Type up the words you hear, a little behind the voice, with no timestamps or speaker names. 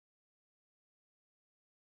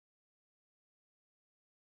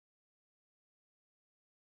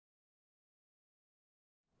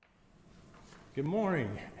Good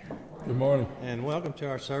morning. Good morning. And welcome to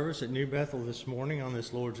our service at New Bethel this morning on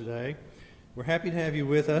this Lord's Day. We're happy to have you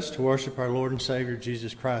with us to worship our Lord and Savior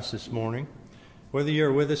Jesus Christ this morning, whether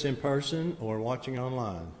you're with us in person or watching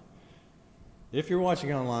online. If you're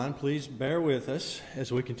watching online, please bear with us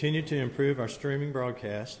as we continue to improve our streaming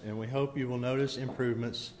broadcast, and we hope you will notice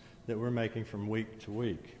improvements that we're making from week to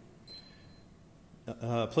week.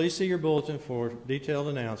 Please see your bulletin for detailed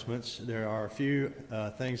announcements. There are a few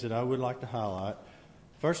things that I would like to highlight.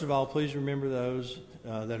 First of all, please remember those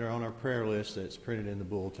that are on our prayer list that's printed in the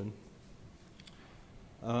bulletin.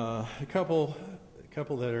 A couple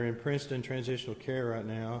that are in Princeton Transitional Care right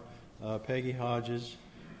now. Peggy Hodges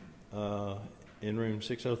in room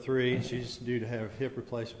 603. She's due to have hip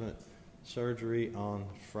replacement surgery on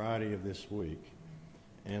Friday of this week.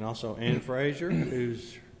 And also Ann Frazier,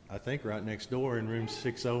 who's I think right next door in room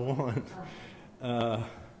 601,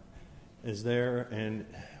 is there. And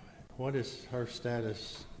what is her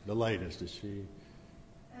status, the latest? Is she?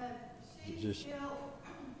 She's just still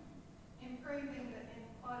improving in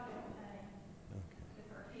quadrant pain with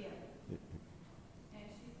her hip. And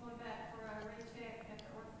she's going back for a recheck at the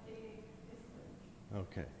orthopedic this week.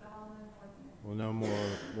 Okay. So I'll know more than that. We'll know more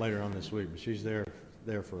later on this week, but she's there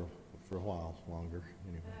for a while longer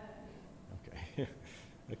anyway. Okay.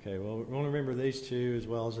 Okay, well, we want to remember these two as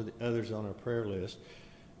well as the others on our prayer list.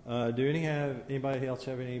 Do anybody else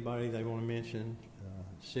have anybody they want to mention?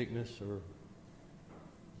 Sickness or?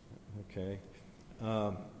 Okay.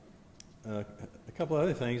 A couple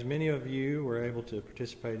other things. Many of you were able to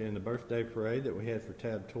participate in the birthday parade that we had for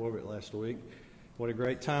Tab Torbett last week. What a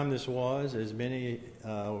great time this was, as many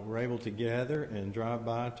were able to gather and drive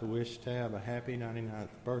by to wish Tab a happy 99th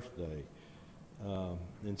birthday.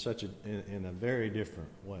 In a very different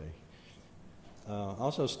way.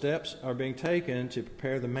 Also, steps are being taken to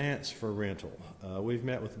prepare the manse for rental. We've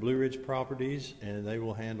met with Blue Ridge Properties, and they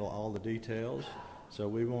will handle all the details, so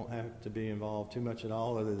we won't have to be involved too much at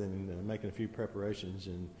all other than making a few preparations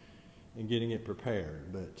and getting it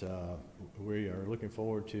prepared. But we are looking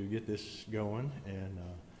forward to get this going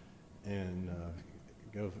and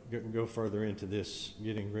go further into this,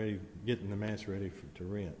 getting the manse ready to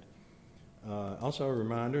rent. Also a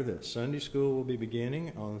reminder that Sunday school will be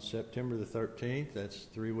beginning on September the 13th. That's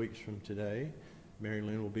 3 weeks from today. Mary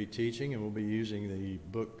Lynn will be teaching, and we'll be using the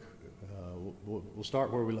book. We'll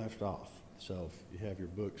start where we left off. So if you have your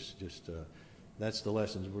books, that's the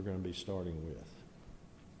lessons we're going to be starting with.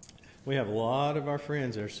 We have a lot of our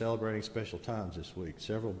friends that are celebrating special times this week.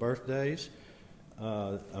 Several birthdays.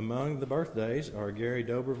 Among the birthdays are Gary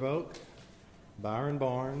Dobervogt, Byron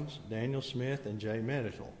Barnes, Daniel Smith, and Jay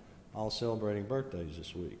Medical, all celebrating birthdays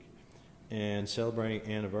this week. And celebrating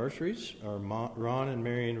anniversaries are Ron and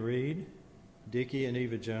Marion Reed, Dickie and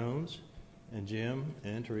Eva Jones, and Jim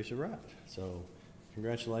and Teresa Wright. So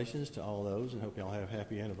congratulations to all those, and hope y'all have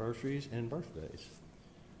happy anniversaries and birthdays.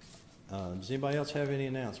 Does anybody else have any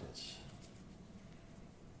announcements?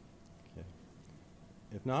 Okay.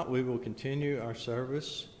 If not, we will continue our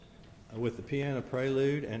service with the piano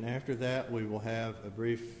prelude, and after that we will have a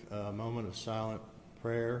brief moment of silent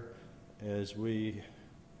prayer as we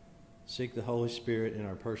seek the Holy Spirit in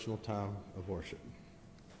our personal time of worship.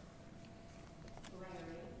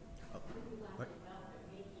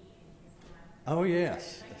 Oh,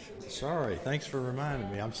 yes. Sorry. Thanks for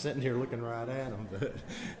reminding me. I'm sitting here looking right at them, but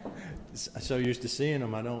I'm so used to seeing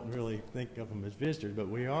them, I don't really think of them as visitors. But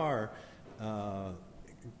we are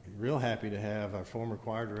real happy to have our former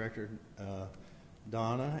choir director,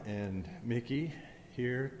 Donna and Mickey,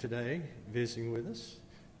 here today visiting with us.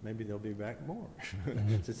 Maybe they'll be back more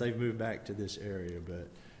since they've moved back to this area. But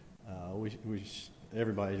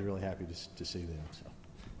everybody's really happy to see them. So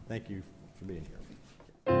thank you for being here.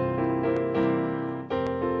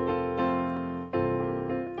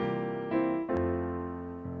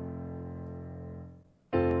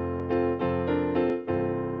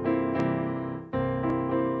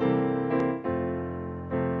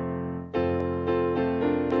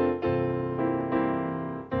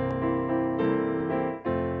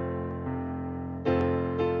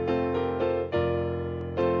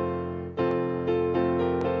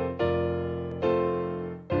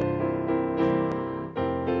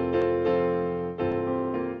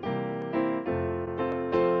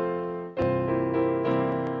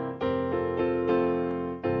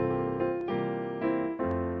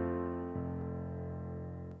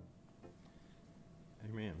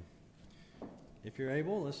 If you're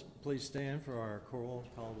able, let's please stand for our choral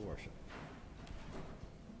call to worship.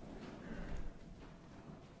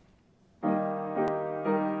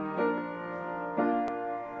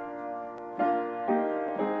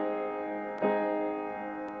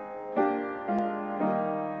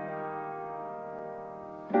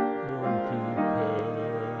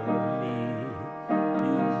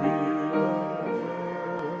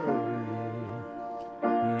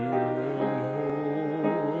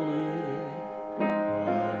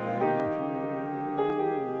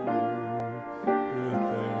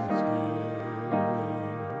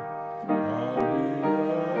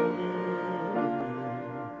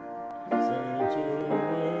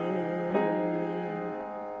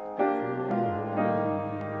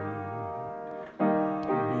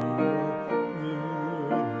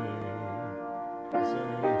 Let's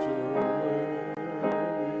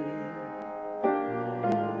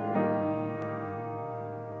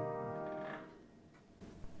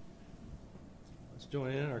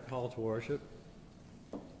join in our call to worship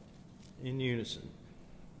in unison.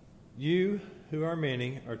 You, who are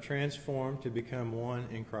many, are transformed to become one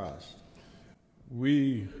in Christ.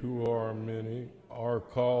 We, who are many, are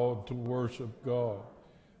called to worship God,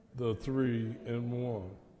 the three in one.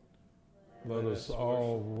 Let us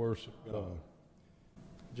all worship God.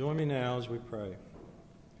 Join me now as we pray.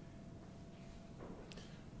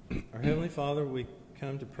 Our Heavenly Father, we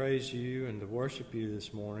come to praise you and to worship you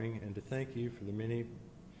this morning and to thank you for the many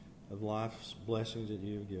of life's blessings that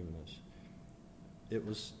you have given us. It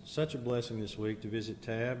was such a blessing this week to visit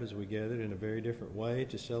Tab as we gathered in a very different way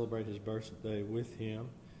to celebrate his birthday with him.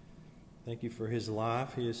 Thank you for his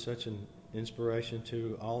life. He is such an inspiration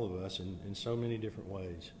to all of us in so many different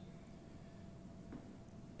ways.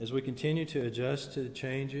 As we continue to adjust to the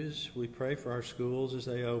changes, we pray for our schools as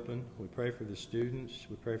they open. We pray for the students.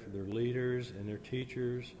 We pray for their leaders and their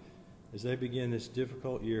teachers as they begin this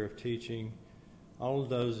difficult year of teaching all of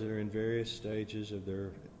those that are in various stages of their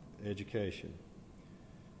education.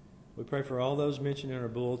 We pray for all those mentioned in our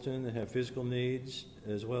bulletin that have physical needs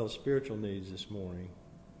as well as spiritual needs this morning.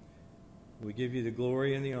 We give you the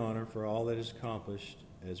glory and the honor for all that is accomplished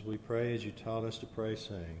as we pray as you taught us to pray,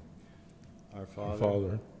 saying, Our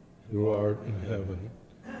Father, who art in heaven,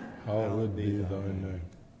 hallowed be thy name.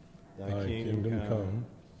 Thy kingdom come,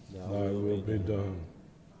 thy will be done,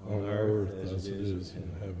 on earth as it is in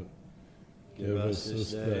heaven. Give us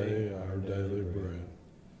this day our daily bread,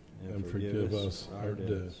 and forgive us our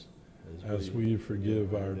debts, as we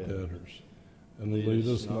forgive our debtors. And lead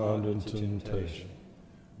us not into temptation,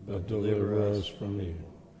 but deliver us from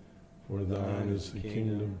evil. For thine is the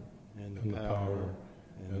kingdom, and the power,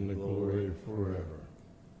 and the glory forever.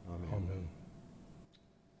 Amen.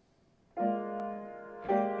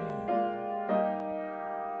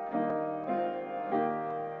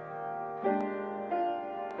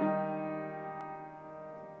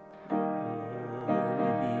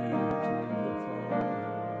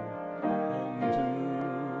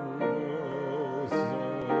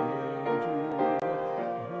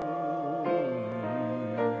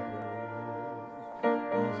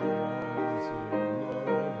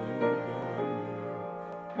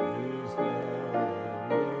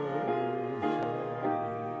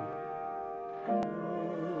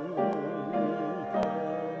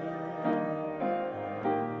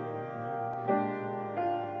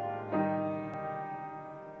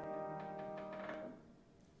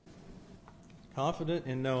 Confident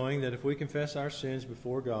in knowing that if we confess our sins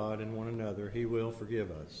before God and one another, he will forgive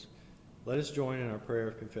us. Let us join in our prayer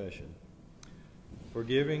of confession.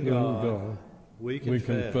 Forgiving God, we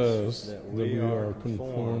confess that we are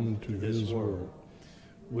conformed to his word.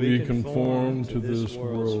 We conform to this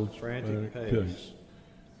world's frantic pace,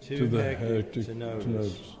 too hectic to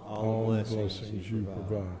notice all the blessings you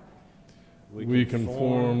provide. We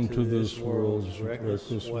conform to this world's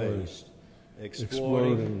reckless waste,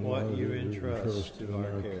 exploiting what you entrust to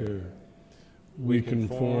our care. We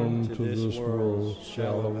conform to this world's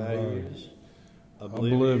shallow values,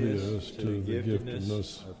 oblivious to the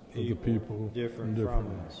giftedness of the people different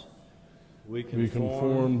from us. We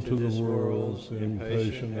conform to the world's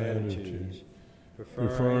impatient attitudes,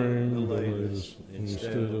 preferring the latest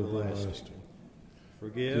instead of the lasting.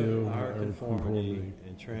 Forgive our conformity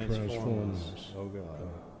and transform us, O God.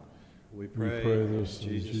 We pray this in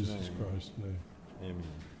Jesus Christ's name. Amen.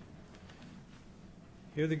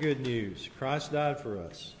 Hear the good news. Christ died for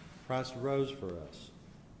us. Christ rose for us.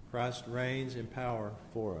 Christ reigns in power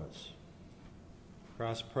for us.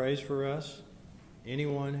 Christ prays for us.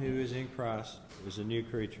 Anyone who is in Christ is a new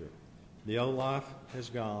creature. The old life has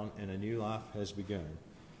gone and a new life has begun.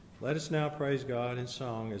 Let us now praise God in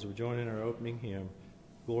song as we join in our opening hymn,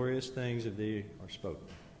 Glorious Things of Thee Are Spoken.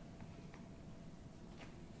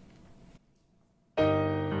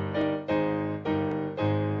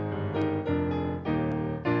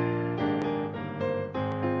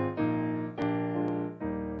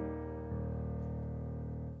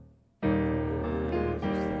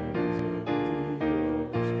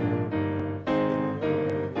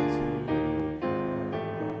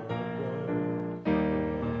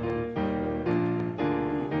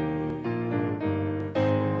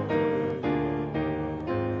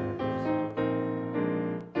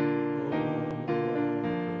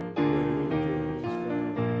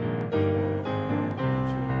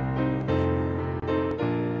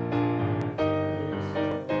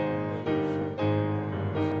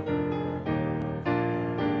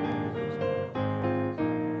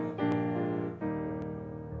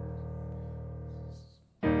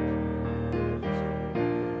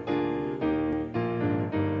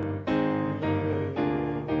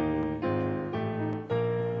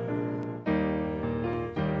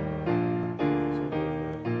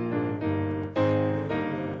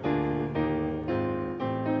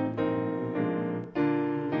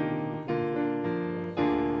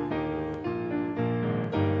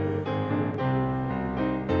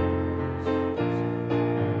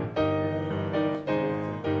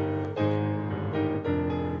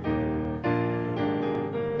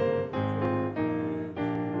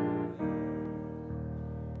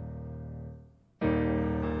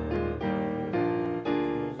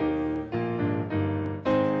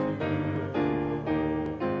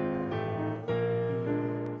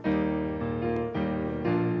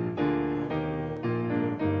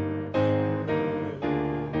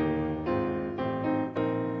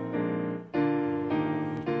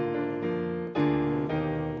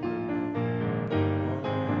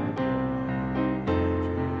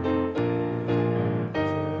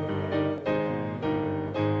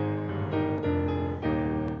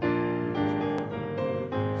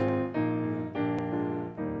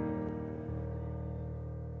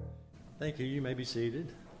 Thank you. You may be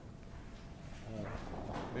seated.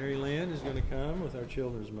 Mary Lynn is going to come with our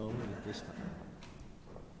children's moment at this time.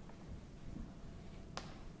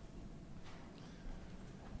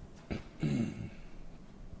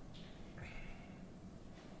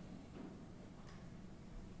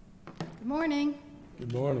 Good morning.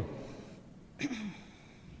 Good morning.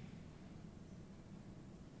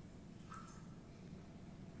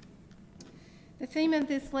 The theme of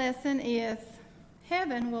this lesson is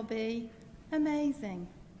heaven will be amazing.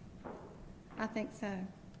 I think so.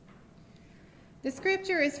 The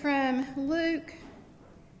scripture is from Luke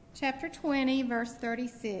chapter 20, verse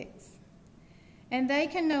 36. And they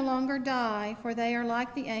can no longer die, for they are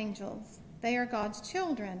like the angels. They are God's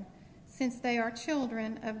children, since they are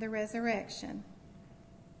children of the resurrection.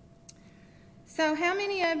 So how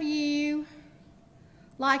many of you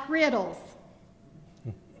like riddles?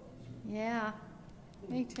 Yeah,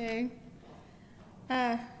 me too.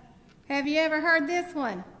 Have you ever heard this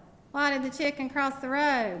one? Why did the chicken cross the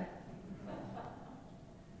road?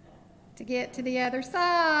 To get to the other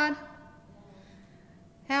side.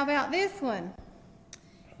 How about this one?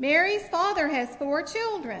 Mary's father has 4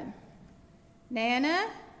 children. Nana,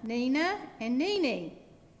 Nina, and Nini.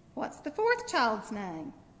 What's the 4th child's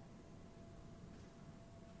name?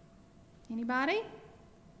 Anybody?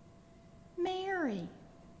 Mary.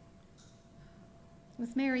 It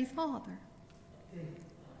was Mary's father.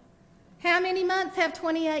 How many months have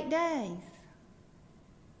 28 days?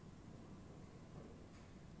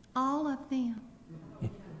 All of them.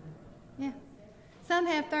 Yeah. Some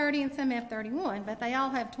have 30 and some have 31, but they all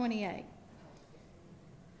have 28.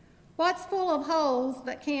 What's full of holes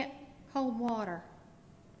but can't hold water?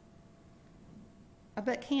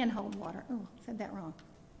 But can hold water. Oh, said that wrong.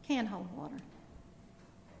 Can hold water.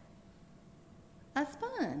 A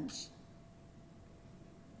sponge.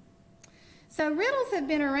 So riddles have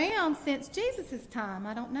been around since Jesus' time.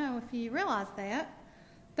 I don't know if you realize that.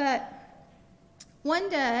 But one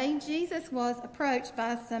day, Jesus was approached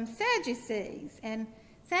by some Sadducees. And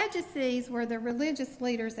Sadducees were the religious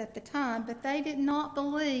leaders at the time, but they did not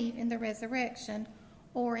believe in the resurrection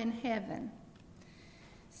or in heaven.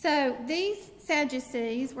 So these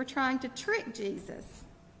Sadducees were trying to trick Jesus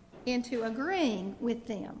into agreeing with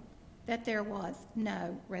them that there was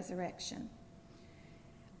no resurrection.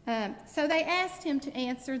 So they asked him to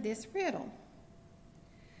answer this riddle.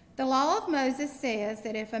 The law of Moses says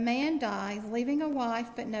that if a man dies, leaving a wife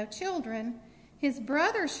but no children, his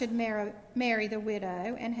brother should marry the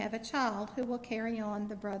widow and have a child who will carry on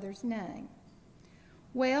the brother's name.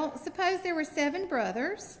 Well, suppose there were 7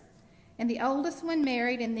 brothers, and the oldest one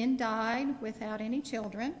married and then died without any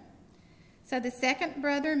children. So the second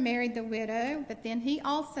brother married the widow, but then he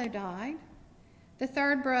also died. The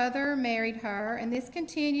third brother married her, and this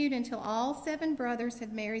continued until all 7 brothers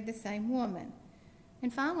had married the same woman.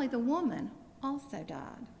 And finally, the woman also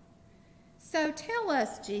died. So tell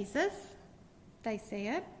us, Jesus, they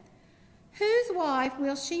said, whose wife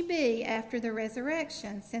will she be after the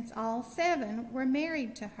resurrection, since all 7 were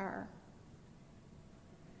married to her?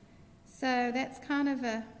 So that's kind of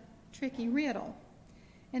a tricky riddle.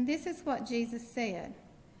 And this is what Jesus said.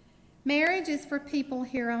 Marriage is for people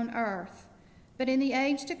here on earth. But in the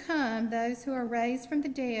age to come, those who are raised from the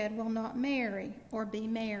dead will not marry or be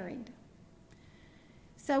married.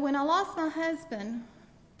 So when I lost my husband,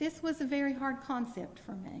 this was a very hard concept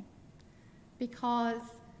for me. Because,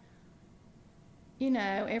 you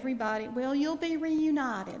know, everybody, well, you'll be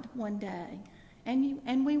reunited one day.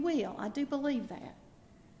 And we will. I do believe that.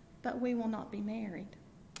 But we will not be married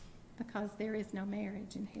because there is no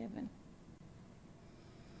marriage in heaven.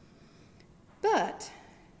 But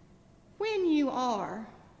when you are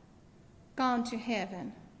gone to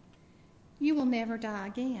heaven, you will never die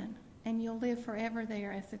again, and you'll live forever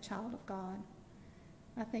there as a child of God.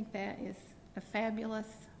 I think that is a fabulous,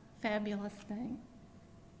 fabulous thing.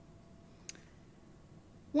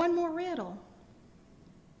 One more riddle.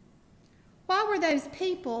 Why were those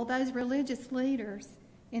people, those religious leaders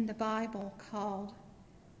in the Bible, called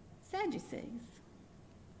Sadducees?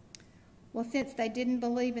 Well, since they didn't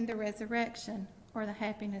believe in the resurrection or the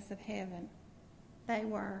happiness of heaven, they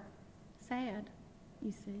were sad,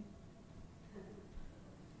 you see.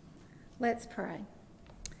 Let's pray.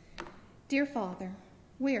 Dear Father,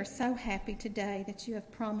 we are so happy today that you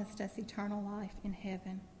have promised us eternal life in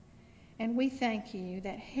heaven. And we thank you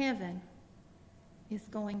that heaven is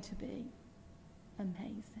going to be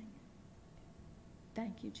amazing.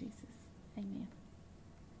 Thank you, Jesus. Amen.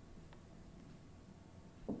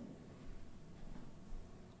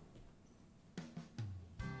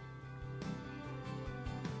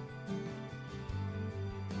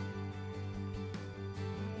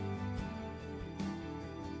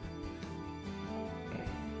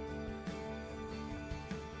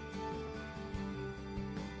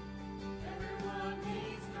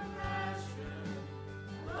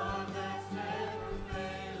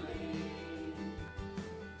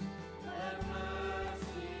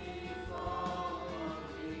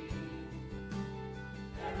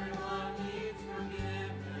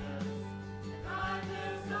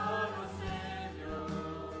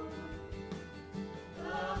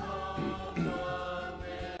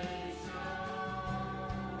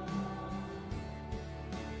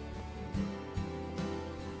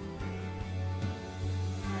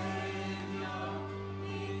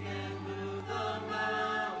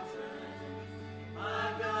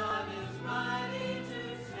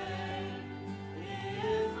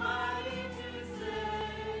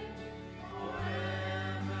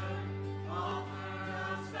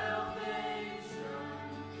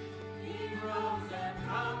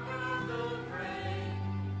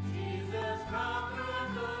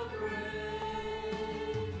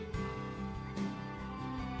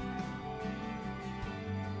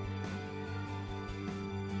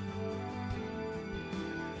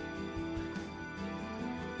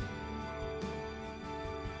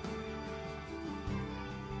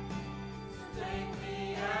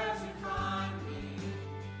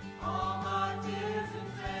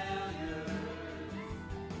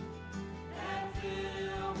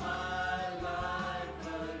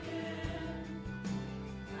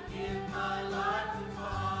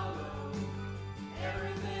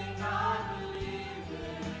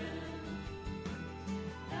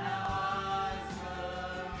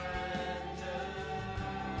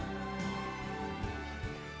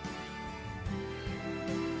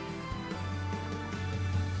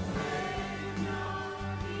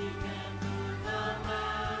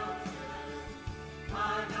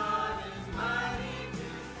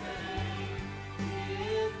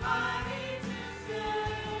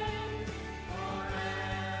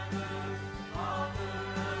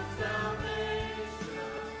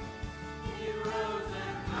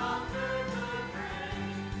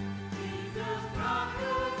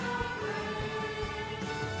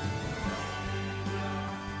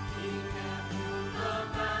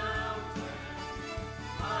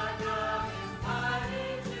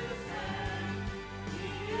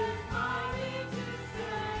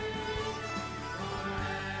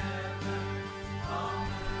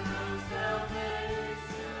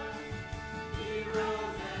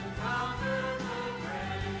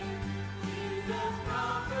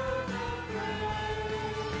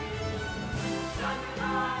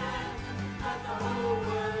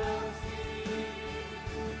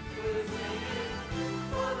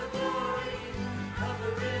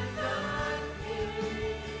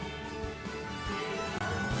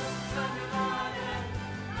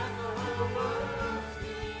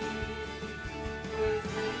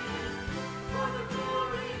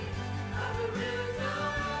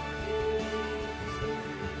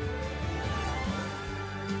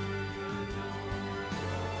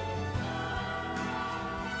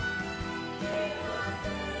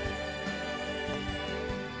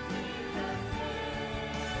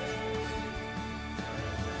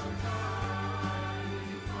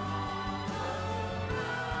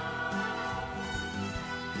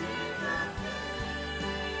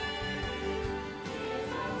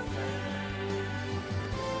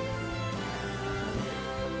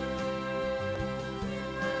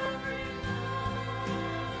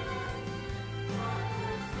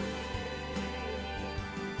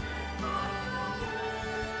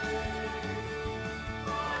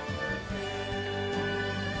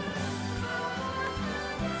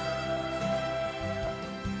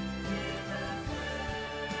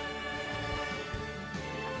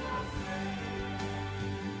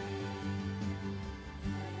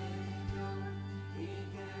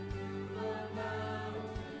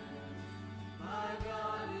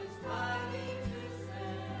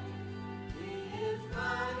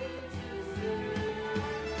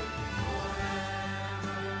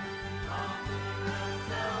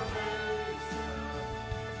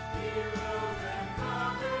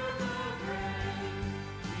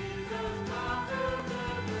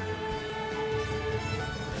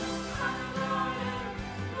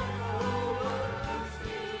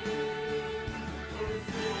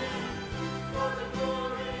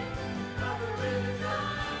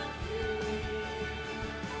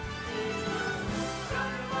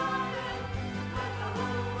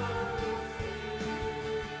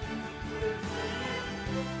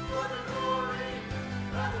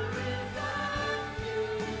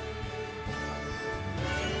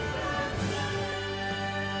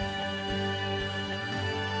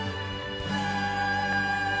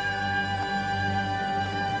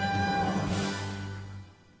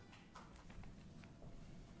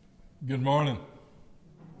 Good morning.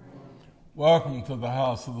 Welcome to the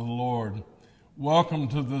house of the Lord. Welcome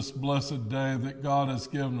to this blessed day that God has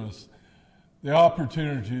given us, the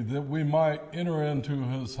opportunity that we might enter into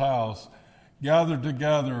his house, gather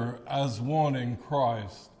together as one in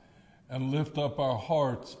Christ, and lift up our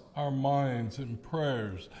hearts, our minds in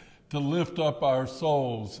prayers, to lift up our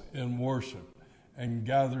souls in worship, and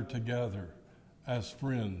gather together as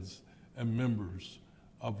friends and members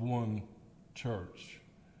of one church.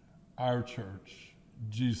 Our church,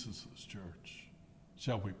 Jesus' church.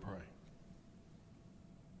 Shall we pray?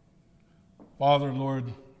 Father,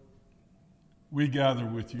 Lord, we gather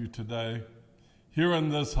with you today, here in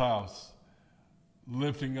this house,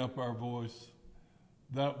 lifting up our voice,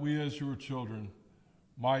 that we as your children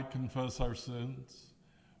might confess our sins,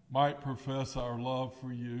 might profess our love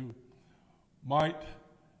for you, might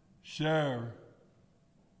share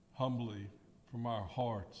humbly from our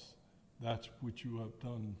hearts that which you have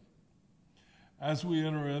done. As we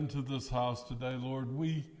enter into this house today, Lord,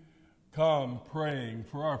 we come praying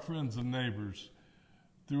for our friends and neighbors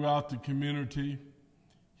throughout the community,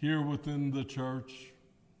 here within the church,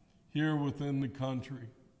 here within the country,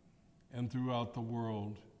 and throughout the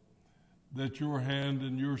world, that your hand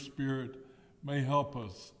and your spirit may help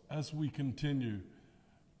us as we continue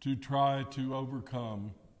to try to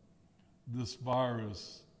overcome this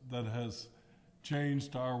virus that has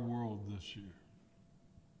changed our world this year.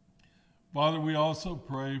 Father, we also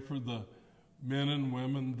pray for the men and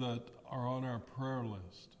women that are on our prayer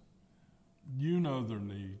list. You know their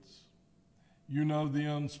needs. You know the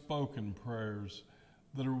unspoken prayers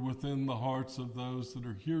that are within the hearts of those that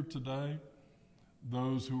are here today,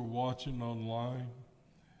 those who are watching online,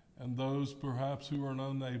 and those perhaps who are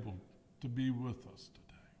unable to be with us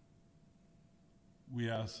today. We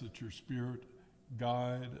ask that your Spirit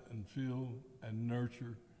guide and fill and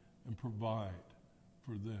nurture and provide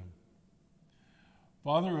for them.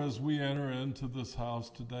 Father, as we enter into this house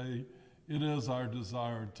today, it is our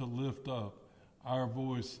desire to lift up our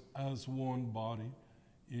voice as one body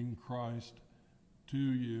in Christ to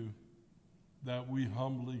you, that we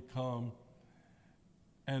humbly come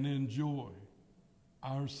and enjoy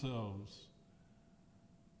ourselves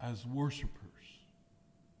as worshipers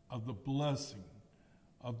of the blessing,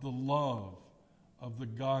 of the love, of the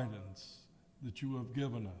guidance that you have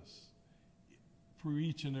given us, for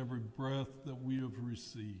each and every breath that we have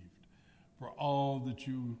received, for all that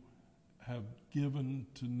you have given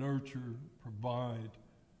to nurture, provide,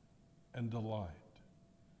 and delight.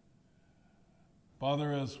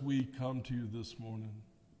 Father, as we come to you this morning,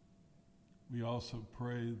 we also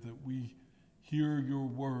pray that we hear your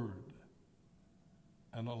word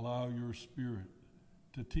and allow your Spirit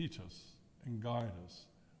to teach us and guide us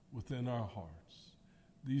within our hearts.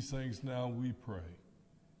 These things now we pray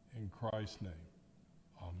in Christ's name.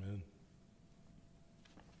 Amen.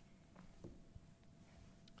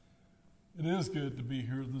 It is good to be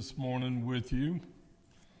here this morning with you.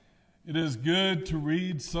 It is good to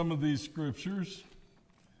read some of these scriptures.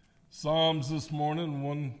 Psalms this morning,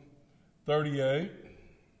 138.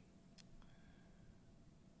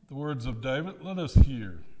 The words of David, let us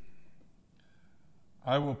hear.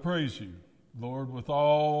 I will praise you, Lord, with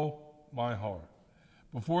all my heart.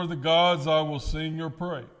 Before the gods I will sing your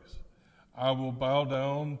praise. I will bow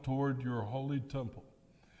down toward your holy temple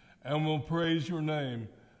and will praise your name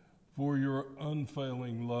for your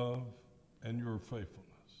unfailing love and your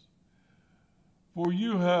faithfulness. For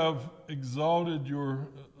you have exalted your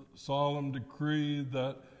solemn decree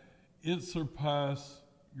that it surpass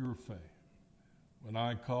your fame. When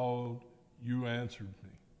I called, you answered me.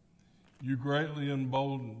 You greatly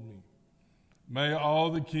emboldened me. May all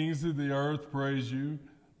the kings of the earth praise you,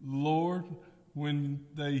 Lord, when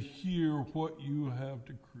they hear what you have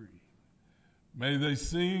decreed. May they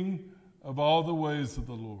sing of all the ways of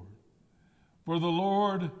the Lord. For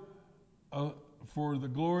the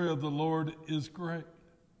glory of the Lord is great.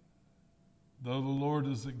 Though the Lord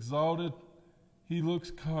is exalted, he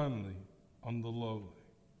looks kindly on the lowly.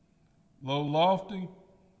 Though lofty,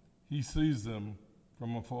 he sees them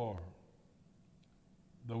from afar.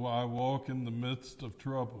 Though I walk in the midst of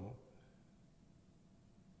trouble,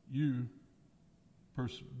 you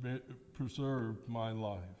preserve my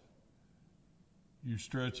life. You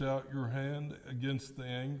stretch out your hand against the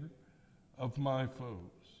anger of my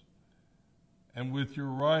foes, and with your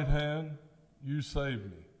right hand you save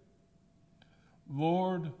me.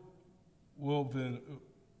 Lord, will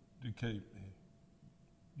vindicate me.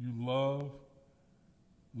 You love,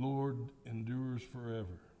 Lord, endures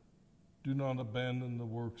forever. Do not abandon the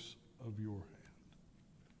works of your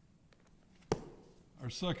hand. Our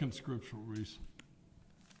second scriptural reason,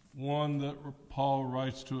 one that Paul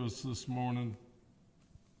writes to us this morning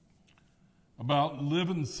about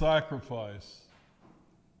living sacrifice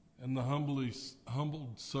and the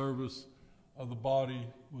humbled service of the body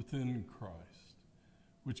within Christ,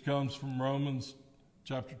 which comes from Romans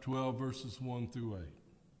chapter 12, verses 1 through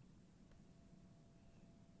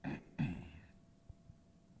 8.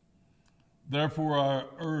 Therefore, I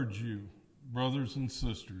urge you, brothers and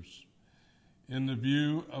sisters, in the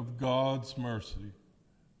view of God's mercy,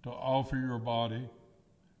 to offer your body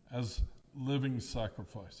as living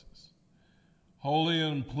sacrifices, holy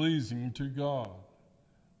and pleasing to God.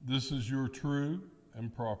 This is your true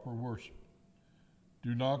and proper worship.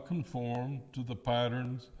 Do not conform to the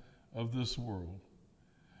patterns of this world,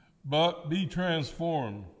 but be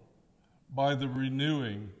transformed by the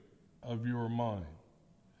renewing of your mind.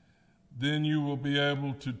 Then you will be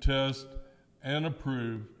able to test and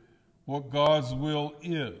approve what God's will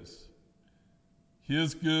is,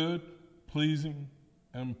 his good, pleasing,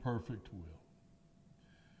 and perfect will.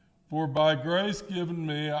 For by grace given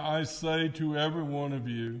me, I say to every one of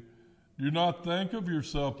you, do not think of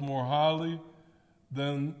yourself more highly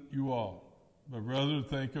than you ought, but rather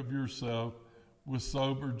think of yourself with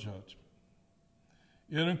sober judgment,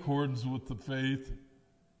 in accordance with the faith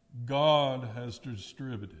God has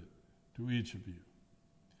distributed to each of you.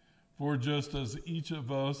 For just as each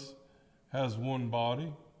of us has one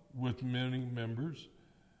body with many members,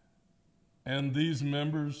 and these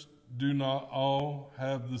members do not all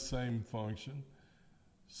have the same function,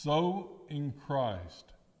 so in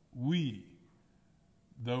Christ we,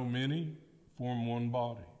 though many, form one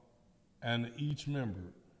body, and each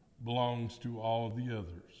member belongs to all the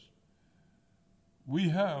others. We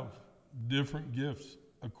have different gifts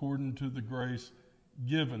according to the grace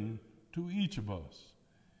given to each of us.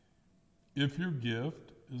 If your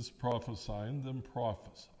gift is prophesying, then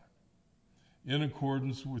prophesy in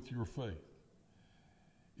accordance with your faith.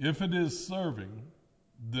 If it is serving,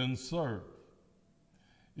 then serve.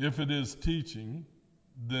 If it is teaching,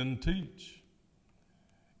 then teach.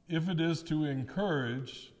 If it is to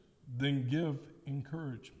encourage, then give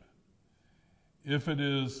encouragement. If it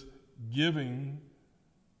is giving,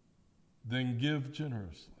 then give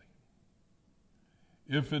generously.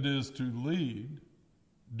 If it is to lead,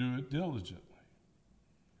 do it diligently.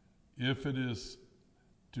 If it is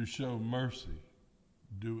to show mercy,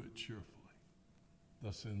 do it cheerfully.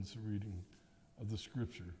 Thus ends the reading of the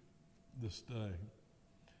scripture this day.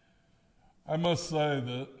 I must say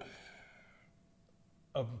that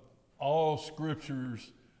of all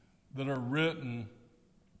scriptures that are written,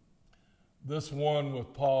 this one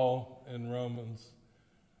with Paul in Romans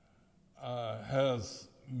has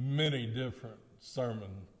many different sermon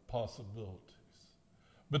possibilities.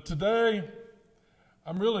 But today,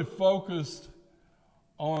 I'm really focused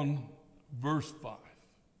on verse 5.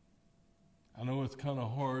 I know it's kind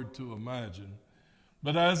of hard to imagine,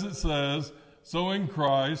 but as it says, so in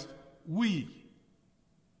Christ, we,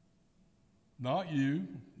 not you,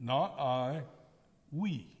 not I,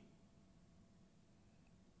 we,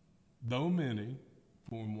 though many,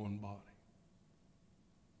 form one body.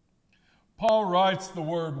 Paul writes the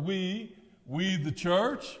word we the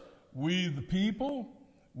church, we the people,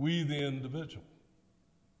 we the individual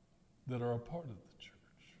that are a part of the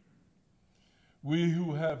church. We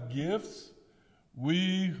who have gifts,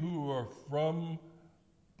 we who are from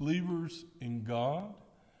believers in God,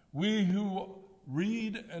 we who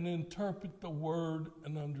read and interpret the word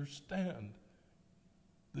and understand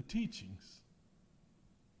the teachings.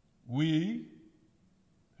 We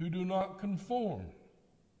who do not conform,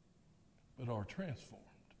 but are transformed.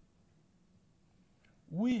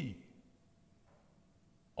 We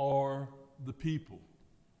are the people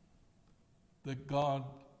that God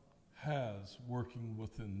has working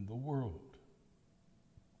within the world.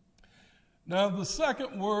 Now, the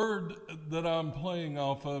second word that I'm playing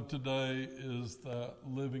off of today is the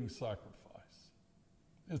living sacrifice.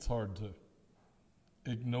 It's hard to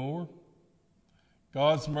ignore.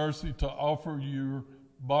 God's mercy to offer your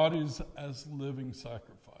bodies as living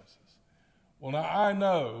sacrifices. Well, now I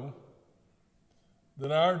know that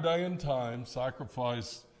in our day and time,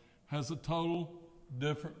 sacrifice has a total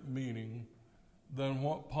different meaning than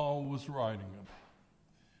what Paul was writing about.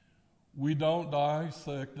 We don't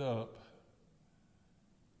dissect up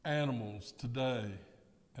animals today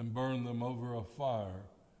and burn them over a fire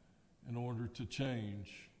in order to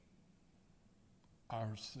change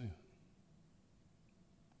our sin.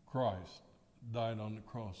 Christ died on the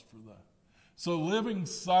cross for that. So living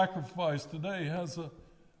sacrifice today has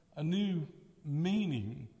a new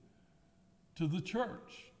meaning to the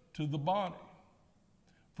church, to the body.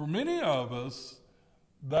 For many of us,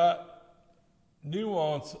 that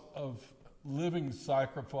nuance of living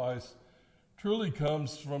sacrifice truly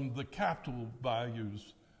comes from the capital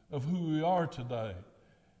values of who we are today.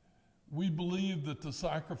 We believe that the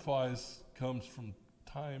sacrifice comes from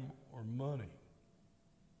time or money.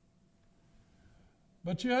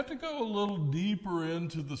 But you have to go a little deeper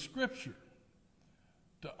into the scripture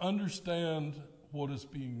to understand what is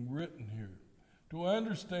being written here, to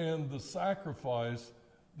understand the sacrifice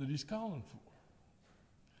that he's calling for.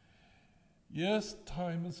 Yes,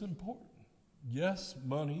 time is important. Yes,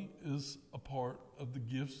 money is a part of the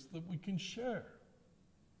gifts that we can share.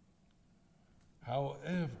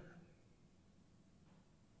 However,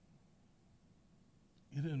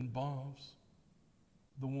 it involves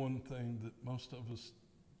the one thing that most of us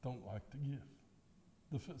don't like to give,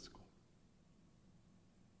 the physical.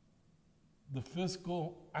 The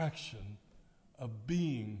physical action of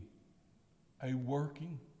being a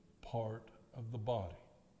working part of the body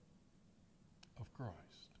of Christ,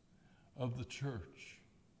 of the church,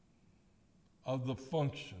 of the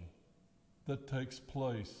function that takes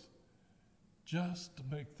place just to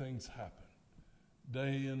make things happen,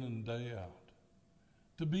 day in and day out,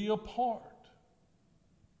 to be a part.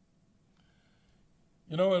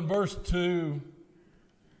 You know, in verse 2,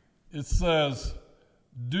 it says,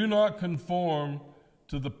 do not conform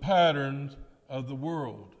to the patterns of the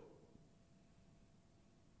world.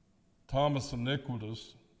 Thomas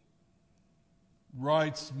Iniquitous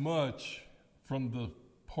writes much from the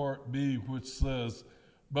part B, which says,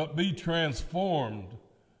 but be transformed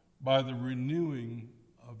by the renewing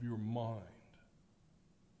of your mind.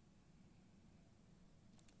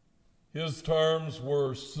 His terms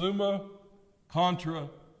were summa contra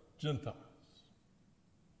Gentiles.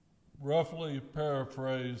 Roughly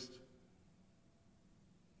paraphrased,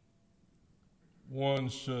 one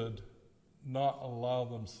should not allow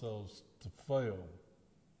themselves to fail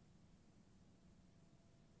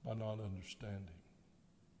by not understanding.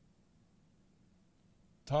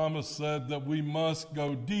 Thomas said that we must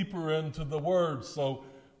go deeper into the Word. So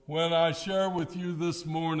when I share with you this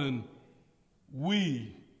morning,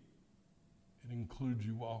 it includes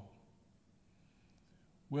you all.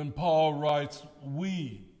 When Paul writes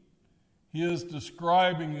we, he is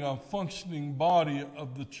describing a functioning body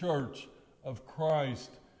of the church of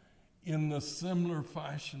Christ in the similar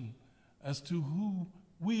fashion as to who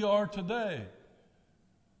we are today.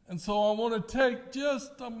 And so I want to take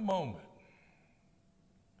just a moment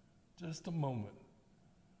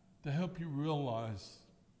to help you realize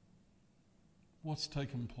what's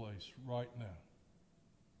taking place right now.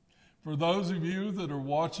 For those of you that are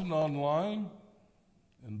watching online,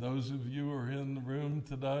 and those of you who are in the room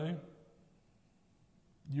today,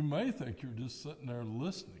 you may think you're just sitting there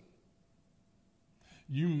listening.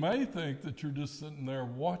 You may think that you're just sitting there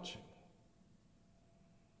watching.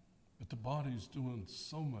 But the body's doing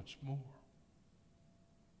so much more.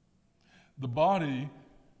 The body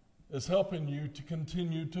is helping you to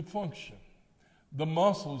continue to function. The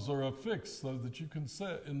muscles are affixed so that you can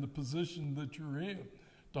sit in the position that you're in,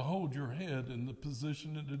 to hold your head in the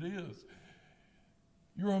position that it is.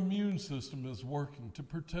 Your immune system is working to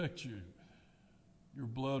protect you. Your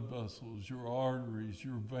blood vessels, your arteries,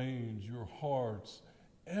 your veins, your hearts,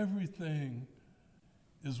 everything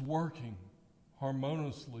is working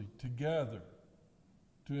harmoniously together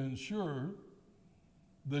to ensure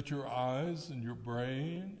that your eyes and your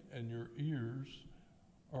brain and your ears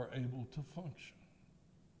are able to function.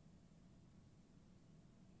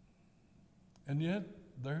 And yet,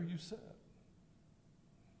 there you sit.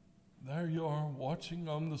 There you are watching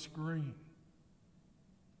on the screen.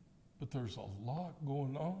 But there's a lot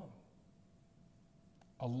going on.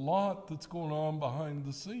 A lot that's going on behind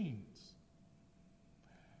the scenes.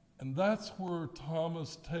 And that's where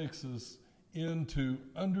Thomas takes us into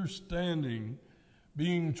understanding,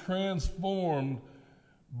 being transformed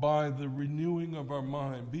by the renewing of our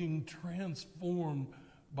mind, being transformed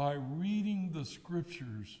by reading the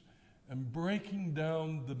scriptures and breaking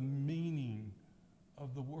down the meaning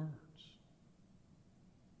of the words,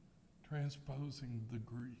 transposing the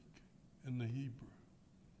Greek and the Hebrew,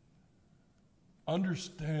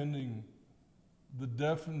 understanding the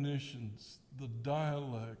definitions, the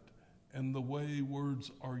dialect, and the way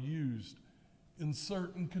words are used in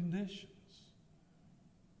certain conditions.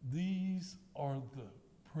 These are the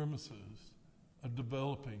premises of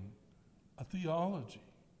developing a theology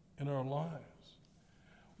in our lives.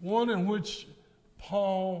 One in which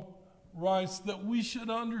Paul writes that we should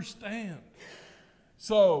understand.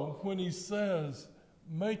 So when he says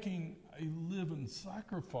making a living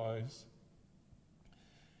sacrifice,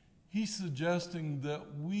 he's suggesting that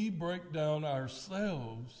we break down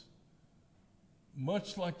ourselves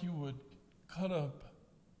much like you would cut up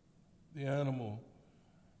the animal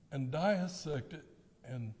and dissect it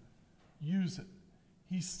and use it.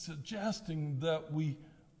 He's suggesting that we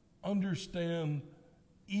understand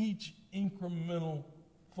each incremental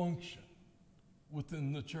function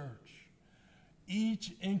within the church,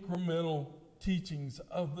 each incremental teachings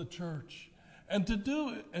of the church, and to do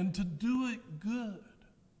it good.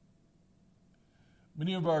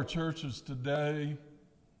 Many of our churches today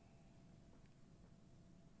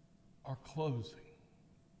are closing,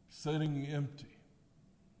 sitting empty,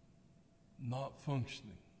 not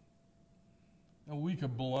functioning. Now, we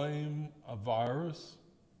could blame a virus.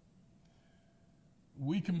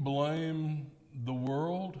 We can blame the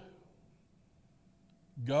world,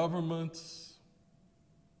 governments,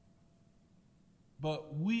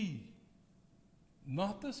 but we,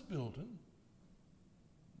 not this building,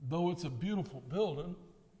 though it's a beautiful building,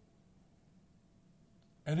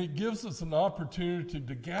 and it gives us an opportunity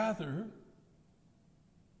to gather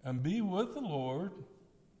and be with the Lord,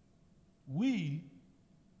 we,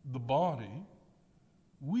 the body,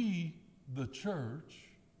 we, the church,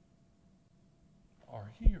 are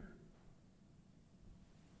here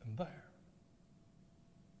and there.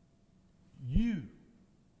 You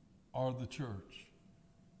are the church.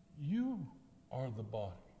 You are the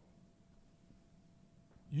body.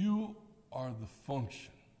 You are the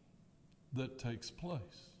function that takes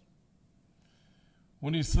place.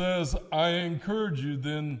 When he says, I encourage you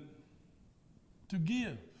then to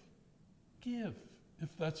give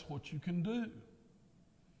if that's what you can do.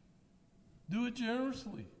 Do it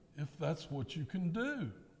generously if that's what you can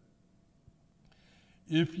do.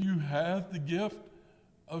 If you have the gift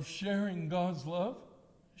of sharing God's love,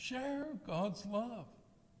 share God's love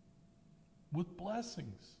with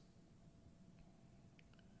blessings.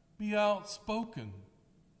 Be outspoken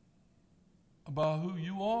about who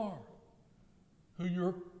you are, who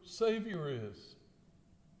your Savior is,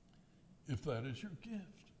 if that is your gift.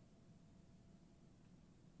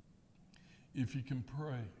 If you can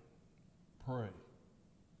pray, pray.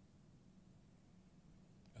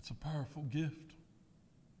 It's a powerful gift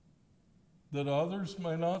that others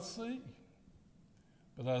may not see.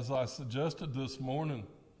 But as I suggested this morning,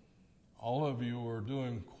 all of you are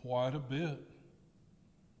doing quite a bit.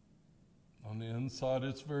 On the inside,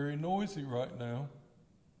 it's very noisy right now.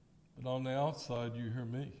 But on the outside, you hear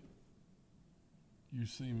me. You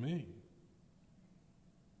see me.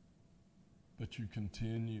 But you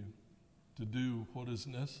continue to do what is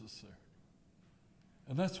necessary.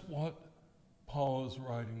 And that's what Paul is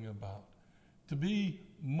writing about. To be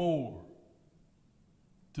more,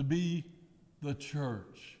 to be the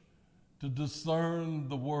church, to discern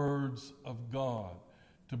the words of God,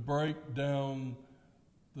 to break down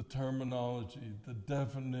the terminology, the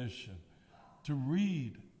definition, to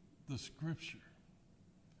read the Scripture,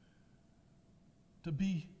 to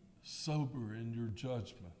be sober in your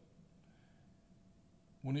judgment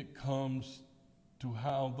when it comes to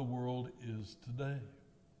how the world is today.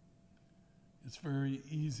 It's very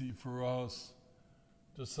easy for us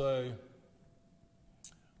to say,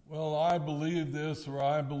 well, I believe this, or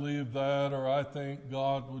I believe that, or I think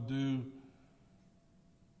God would do.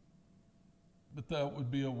 But that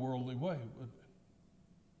would be a worldly way, wouldn't it?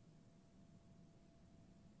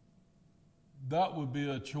 That would be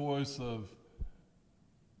a choice of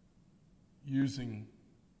using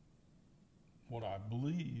what I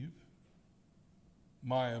believe,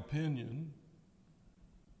 my opinion,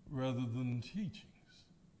 rather than teachings.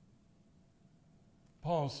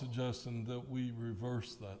 Paul's suggesting that we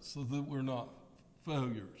reverse that so that we're not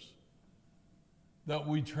failures, that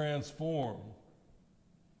we transform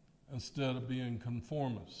instead of being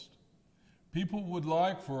conformist. People would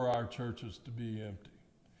like for our churches to be empty.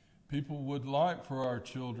 People would like for our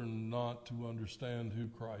children not to understand who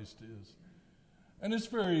Christ is. And it's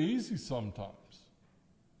very easy sometimes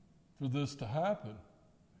for this to happen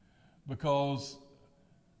because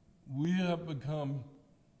we have become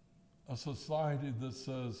a society that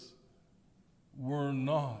says we're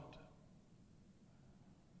not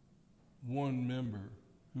one member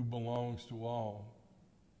who belongs to all,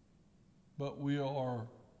 but we are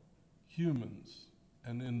humans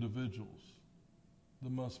and individuals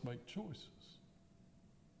that must make choices.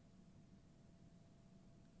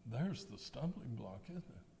 There's the stumbling block, isn't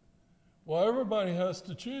it? Well, everybody has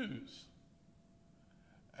to choose.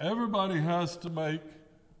 Everybody has to make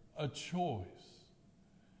a choice.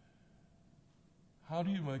 How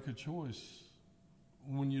do you make a choice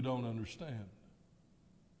when you don't understand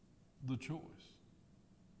the choice?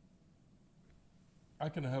 I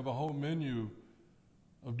can have a whole menu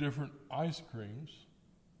of different ice creams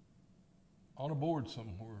on a board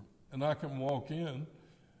somewhere, and I can walk in,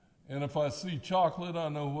 and if I see chocolate, I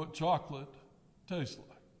know what chocolate tastes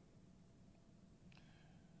like.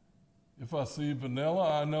 If I see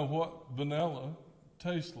vanilla, I know what vanilla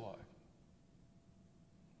tastes like.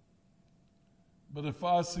 But if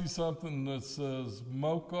I see something that says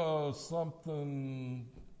mocha something,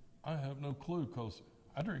 I have no clue because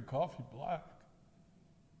I drink coffee black.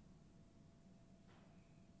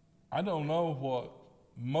 I don't know what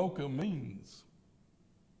mocha means.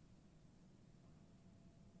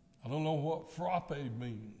 I don't know what frappe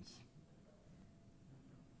means.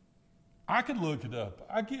 I could look it up.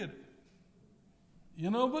 I get it.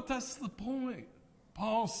 But that's the point.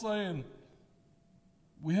 Paul's saying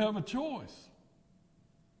we have a choice.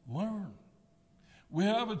 Learn. We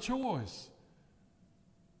have a choice.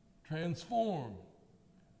 Transform.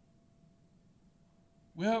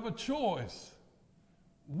 We have a choice.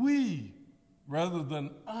 We rather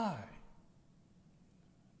than I.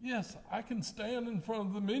 Yes, I can stand in front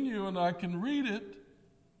of the menu and I can read it,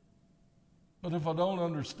 but if I don't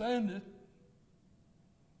understand it,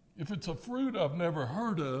 if it's a fruit I've never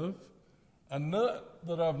heard of, a nut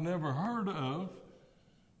that I've never heard of,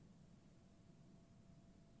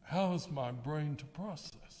 how is my brain to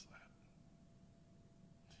process that?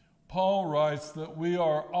 Paul writes that we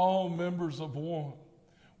are all members of one.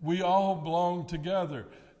 We all belong together.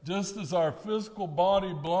 Just as our physical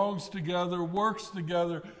body belongs together, works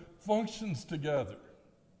together, functions together.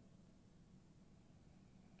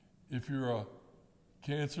 If you're a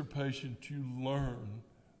cancer patient, you learn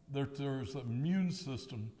that there's an immune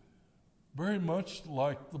system very much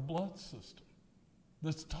like the blood system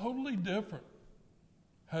that's totally different,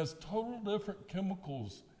 has total different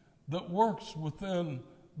chemicals that works within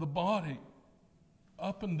the body,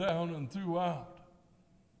 up and down and throughout,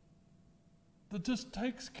 that just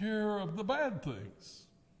takes care of the bad things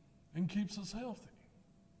and keeps us healthy.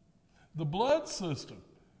 The blood system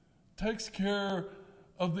takes care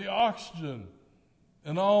of the oxygen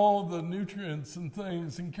and all the nutrients and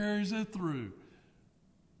things and carries it through.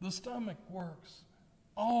 The stomach works.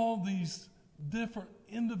 All these different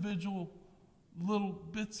individual little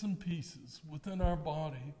bits and pieces within our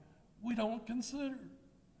body we don't consider.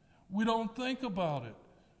 We don't think about it.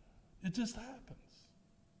 It just happens.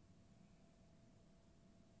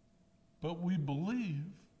 But we believe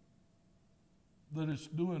that it's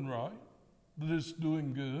doing right, that it's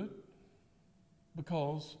doing good,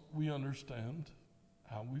 because we understand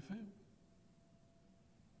how we feel.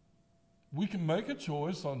 we can make a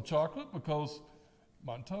choice on chocolate because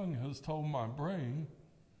my tongue has told my brain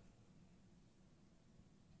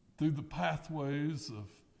through the pathways of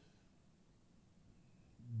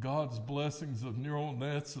God's blessings of neural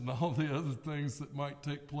nets and all the other things that might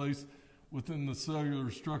take place within the cellular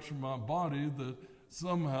structure of my body that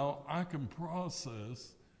somehow I can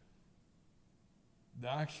process the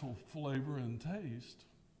actual flavor and taste.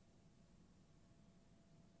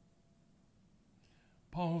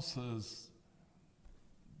 Paul says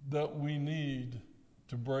that we need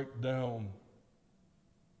to break down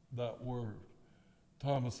that word.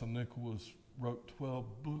 Thomas and Nicholas wrote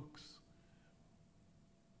 12 books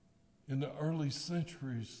in the early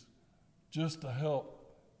centuries just to help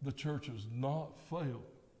the churches not fail,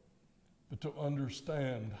 but to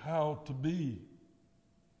understand how to be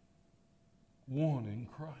one in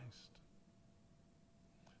Christ,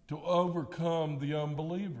 to overcome the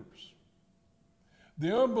unbelievers.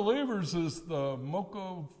 The unbelievers is the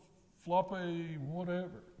mocha floppy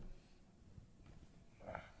whatever.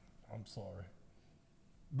 I'm sorry.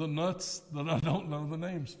 The nuts that I don't know the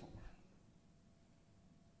names for.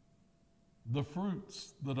 The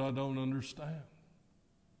fruits that I don't understand.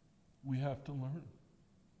 We have to learn.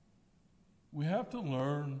 We have to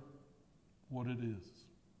learn what it is.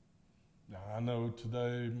 Now, I know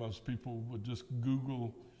today most people would just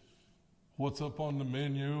Google what's up on the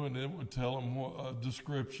menu and it would tell them a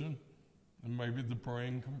description, and maybe the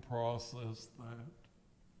brain can process that.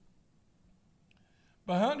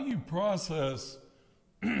 But how do you process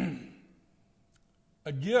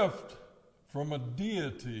a gift from a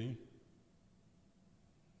deity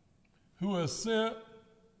who has sent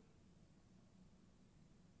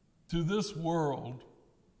to this world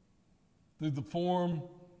through the form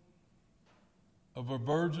of a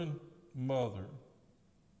virgin mother,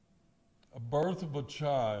 a birth of a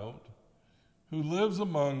child, who lives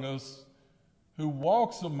among us, who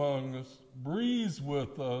walks among us, breathes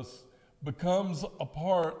with us, becomes a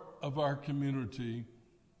part of our community,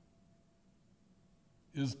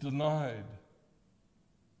 is denied,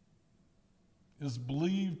 is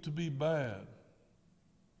believed to be bad,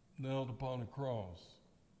 nailed upon a cross?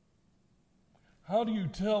 How do you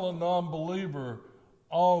tell a non-believer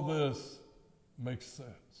all this makes sense?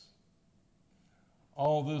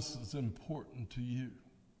 All this is important to you.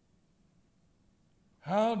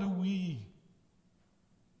 How do we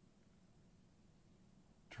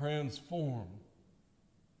transform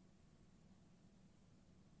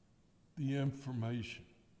the information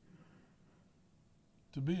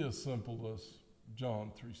to be as simple as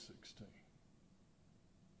John 3:16?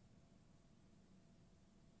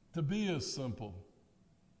 To be as simple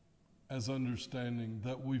as understanding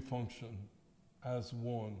that we function as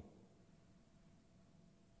one.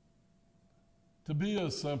 To be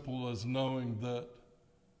as simple as knowing that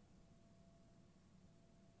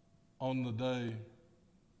on the day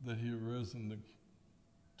that he arisen, the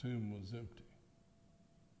tomb was empty.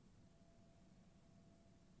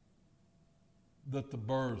 That the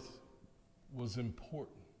birth was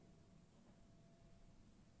important.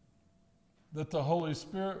 That the Holy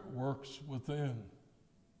Spirit works within.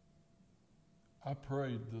 I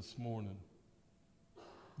prayed this morning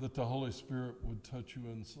that the Holy Spirit would touch you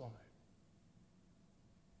inside.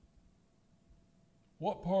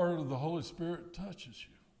 What part of the Holy Spirit touches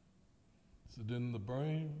you? Is it in the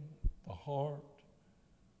brain, the heart?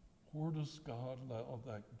 Where does God allow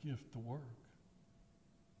that gift to work?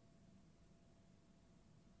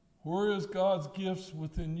 Where is God's gifts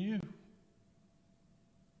within you?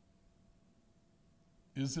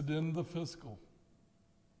 Is it in the physical?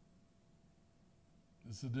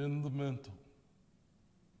 Is it in the mental?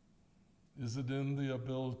 Is it in the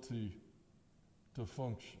ability to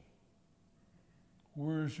function?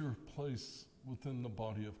 Where is your place within the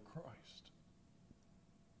body of Christ?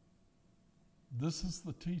 This is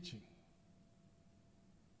the teaching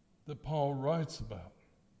that Paul writes about.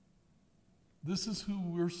 This is who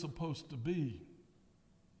we're supposed to be.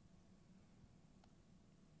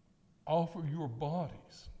 Offer your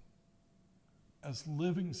bodies as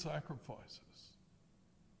living sacrifices.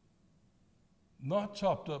 Not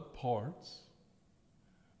chopped up parts,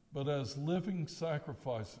 but as living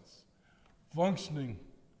sacrifices, functioning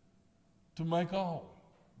to make all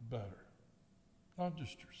better, not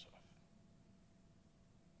just yourself.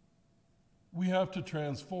 We have to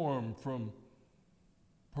transform from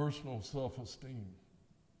personal self-esteem,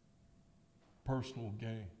 personal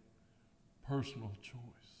gain, personal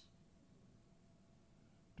choice,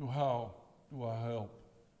 to how do I help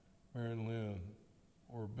Mary Lynn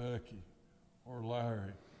or Becky or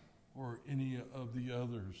Larry or any of the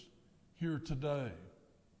others here today,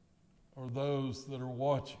 or those that are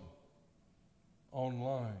watching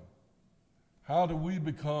online. How do we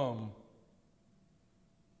become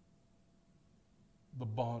the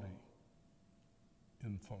body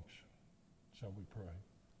in function? Shall we pray?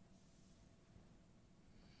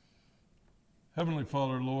 Heavenly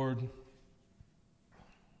Father, Lord,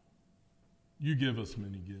 you give us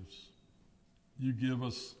many gifts. You give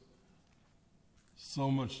us so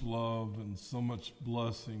much love and so much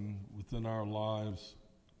blessing within our lives.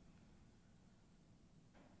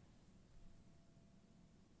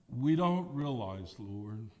 We don't realize,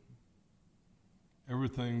 Lord,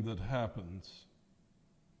 everything that happens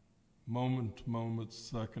moment to moment,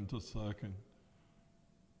 second to second,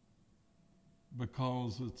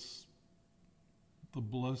 because it's the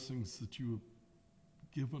blessings that you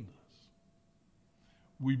have given us.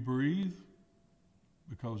 We breathe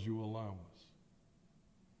because you allow us.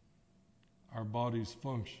 Our bodies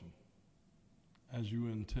function as you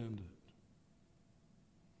intended.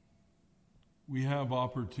 We have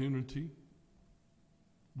opportunity,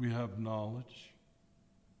 we have knowledge,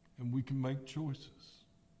 and we can make choices.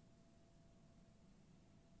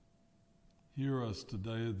 Hear us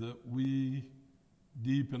today that we,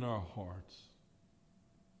 deep in our hearts,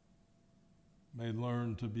 may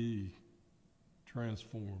learn to be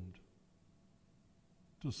transformed,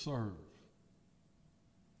 to serve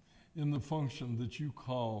in the function that you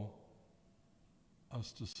call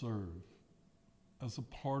us to serve as a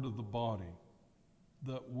part of the body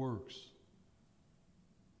that works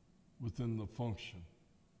within the function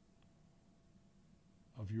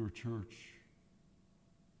of your church,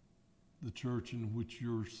 the church in which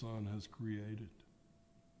your Son has created.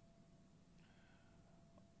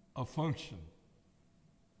 A function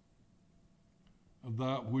of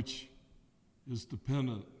that which is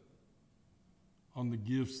dependent on the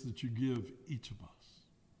gifts that you give each of us.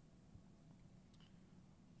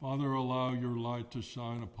 Father, allow your light to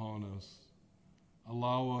shine upon us.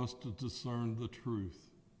 Allow us to discern the truth,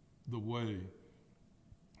 the way,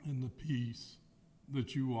 and the peace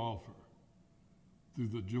that you offer through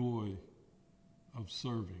the joy of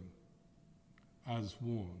serving as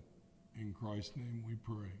one. In Christ's name we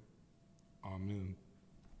pray. Amen.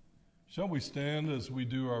 Shall we stand as we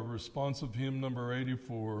do our responsive hymn number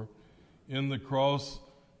 84, In the Cross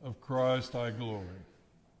of Christ I Glory.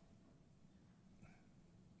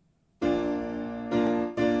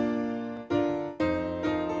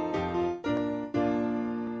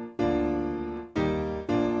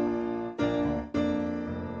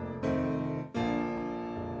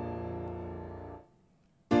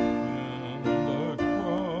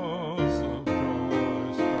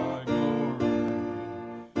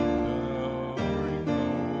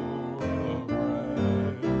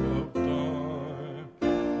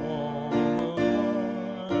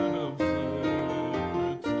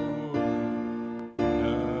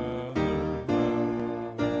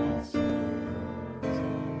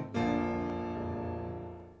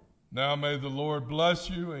 Now may the Lord bless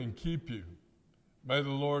you and keep you. May the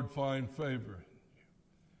Lord find favor in you.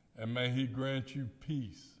 And may he grant you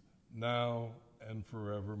peace now and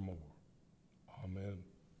forevermore. Amen.